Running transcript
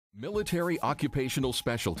Military occupational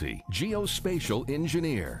specialty, Geospatial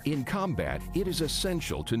Engineer. In combat, it is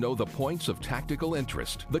essential to know the points of tactical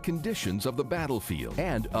interest, the conditions of the battlefield,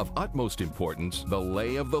 and of utmost importance, the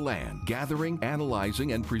lay of the land. Gathering,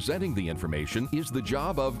 analyzing, and presenting the information is the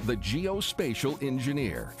job of the Geospatial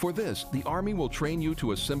Engineer. For this, the Army will train you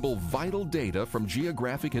to assemble vital data from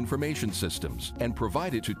geographic information systems and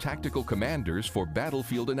provide it to tactical commanders for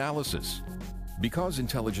battlefield analysis. Because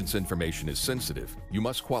intelligence information is sensitive, you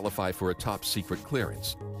must qualify for a top-secret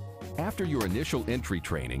clearance. After your initial entry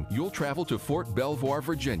training, you'll travel to Fort Belvoir,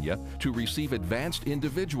 Virginia to receive advanced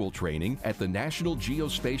individual training at the National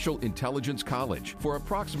Geospatial Intelligence College for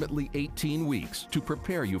approximately 18 weeks to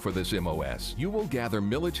prepare you for this MOS. You will gather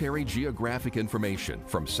military geographic information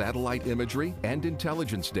from satellite imagery and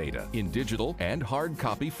intelligence data in digital and hard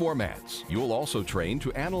copy formats. You'll also train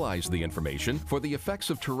to analyze the information for the effects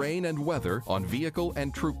of terrain and weather on vehicle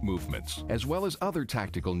and troop movements, as well as other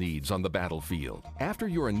tactical needs on the battlefield. After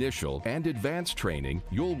your initial and advanced training,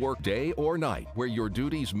 you'll work day or night, where your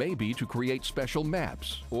duties may be to create special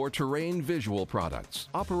maps or terrain visual products,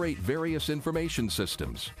 operate various information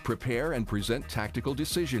systems, prepare and present tactical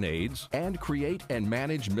decision aids, and create and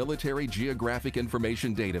manage military geographic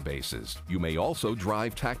information databases. You may also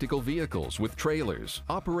drive tactical vehicles with trailers,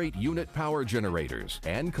 operate unit power generators,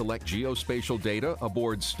 and collect geospatial data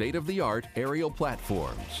aboard state-of-the-art aerial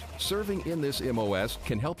platforms. Serving in this MOS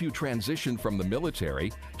can help you transition from the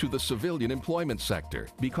military to the civilian employment sector,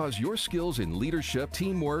 because your skills in leadership,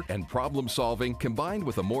 teamwork, and problem solving, combined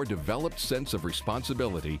with a more developed sense of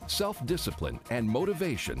responsibility, self-discipline, and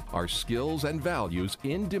motivation, are skills and values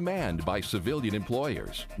in demand by civilian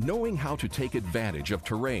employers. Knowing how to take advantage of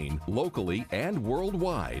terrain locally and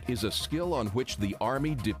worldwide is a skill on which the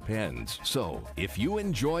Army depends. So, if you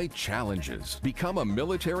enjoy challenges, become a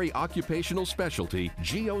military occupational specialty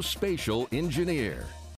Geospatial Engineer.